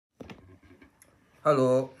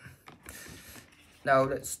Hello. Now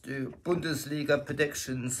let's do Bundesliga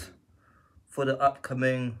predictions for the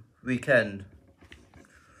upcoming weekend.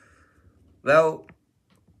 Well,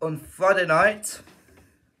 on Friday night,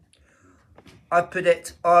 I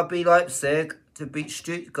predict RB Leipzig to beat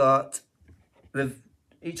Stuttgart with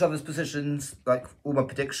each other's positions, like all my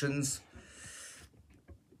predictions.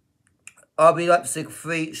 RB Leipzig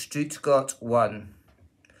 3, Stuttgart 1.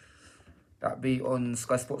 That'll be on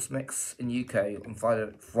Sky Sports Mix in UK on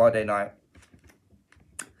Friday night.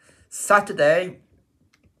 Saturday,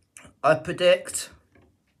 I predict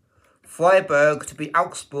Freiburg to beat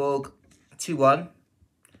Augsburg 2-1.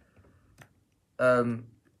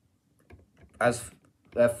 As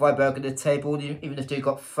Freiburg in the table, even if they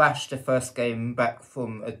got thrashed the first game back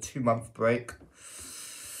from a 2-month break.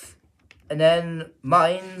 And then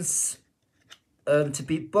Mainz to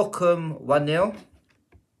beat Bochum 1-0.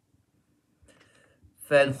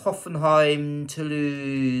 Then Hoffenheim to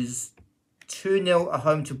lose 2-0 at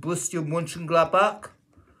home to Borussia Monchengladbach.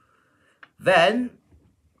 Then,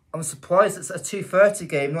 I'm surprised it's a 2:30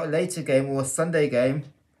 game, not a later game or a Sunday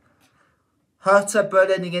game. Hertha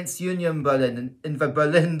Berlin against Union Berlin in the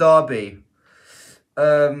Berlin derby.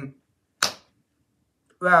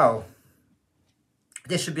 Wow.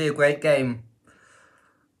 This should be a great game.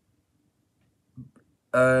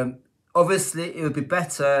 Obviously, it would be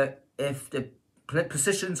better if the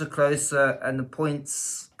positions are closer and the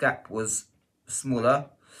points gap was smaller.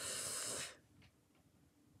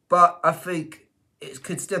 But I think it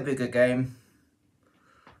could still be a good game.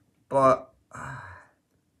 But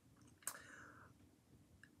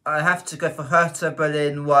I have to go for Hertha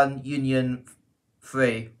Berlin 1, Union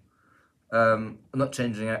 3. I'm not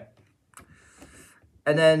changing it.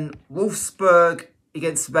 And then Wolfsburg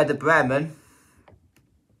against Werder Bremen.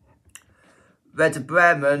 Werder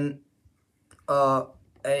Bremen are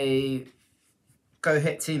a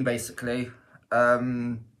go-hit team, basically.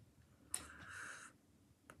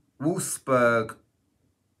 Wolfsburg,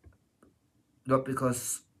 not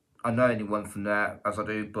because I know anyone from there, as I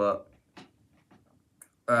do, but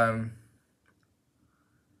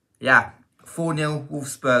yeah, 4-0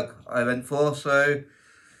 Wolfsburg I went for, so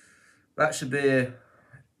that should be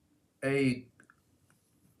a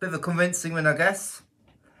bit of a convincing win, I guess.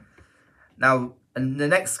 Now, and the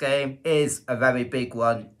next game is a very big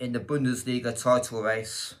one in the Bundesliga title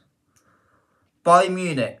race. Bayern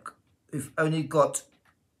Munich, who've only got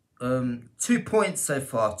 2 points so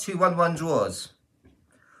far, 2 1-1 draws.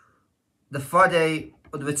 The Friday,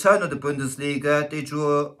 on the return of the Bundesliga, they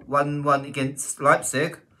draw 1-1 against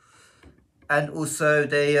Leipzig. And also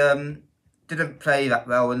they didn't play that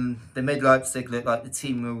well and they made Leipzig look like the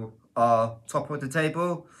team who are top of the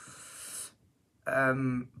table.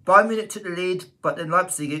 Bayern Munich took the lead, but then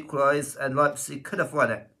Leipzig equalised and Leipzig could have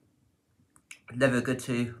won it. Never good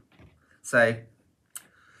to say.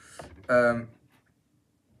 And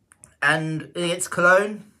against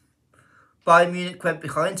Koln, Bayern Munich went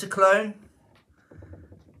behind to Koln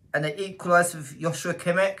and they equalised with Joshua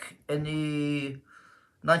Kimmich in the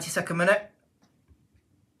 92nd minute.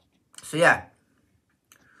 So yeah.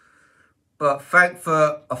 But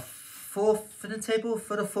Frankfurt are 4th in the table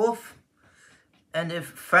for the 4th. And if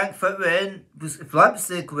Frankfurt win, if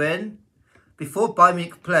Leipzig win, before Bayern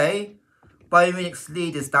Munich play, Bayern Munich's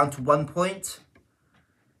lead is down to 1 point.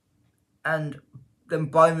 And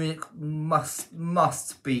then Bayern Munich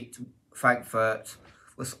must beat Frankfurt.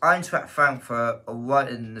 Because Eintracht Frankfurt are right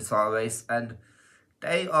in the title race and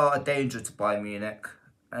they are a danger to Bayern Munich.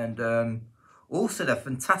 And also they're a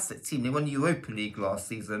fantastic team. They won the Europa League last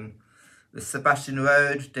season. With Sebastian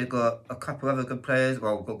Rode, they've got a couple of other good players.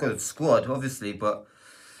 Well, got a good squad, obviously, but,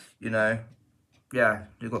 you know, yeah,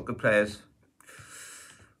 they've got good players.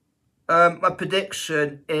 My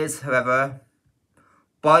prediction is, however,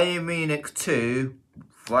 Bayern Munich 2,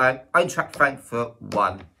 Eintracht Frankfurt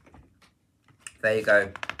 1. There you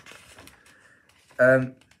go.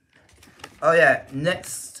 Oh yeah,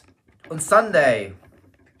 next, on Sunday,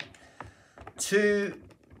 2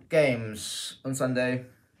 games on Sunday.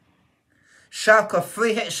 Schalke,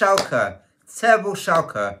 3-hit Schalke. Terrible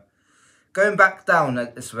Schalke. Going back down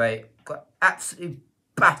at this rate. Got absolutely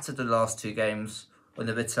battered the last 2 games on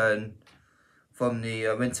the return from the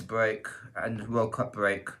winter break and World Cup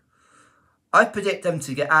break. I predict them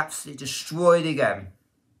to get absolutely destroyed again.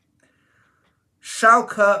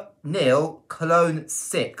 Schalke 0, Cologne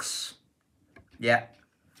 6. Yeah.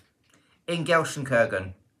 In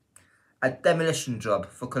Gelsenkirchen. A demolition job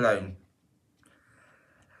for Cologne.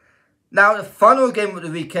 Now, the final game of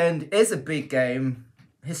the weekend is a big game,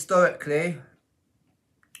 historically.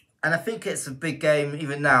 And I think it's a big game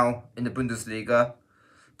even now in the Bundesliga,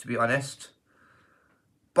 to be honest.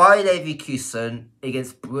 Bayer Leverkusen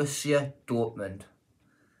against Borussia Dortmund.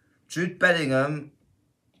 Jude Bellingham,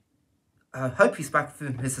 I hope he's back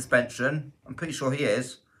from his suspension. I'm pretty sure he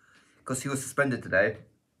is, because he was suspended today.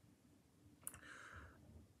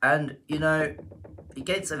 And, you know,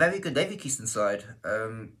 against a very good Leverkusen side.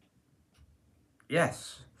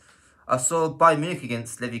 Yes. I saw Bayern Munich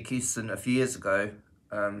against Leverkusen a few years ago.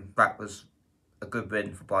 That was a good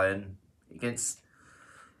win for Bayern against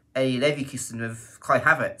a Leverkusen with Kai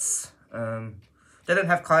Havertz. They don't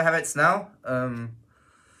have Kai Havertz now.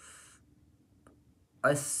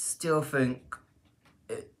 I still think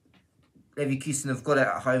Leverkusen have got it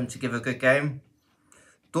at home to give a good game.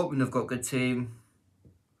 Dortmund have got a good team.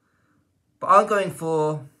 But I'm going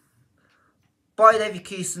for Bayer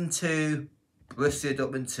Leverkusen 2, Borussia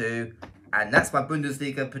Dortmund 2, and that's my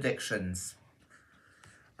Bundesliga predictions.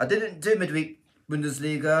 I didn't do midweek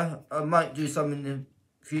Bundesliga. I might do some in the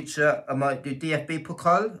future. I might do DFB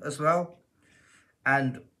Pokal as well.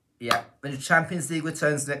 And yeah, when the Champions League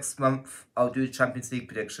returns next month, I'll do Champions League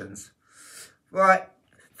predictions. Right,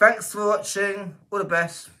 thanks for watching. All the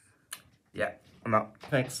best. Yeah, I'm out.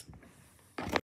 Thanks.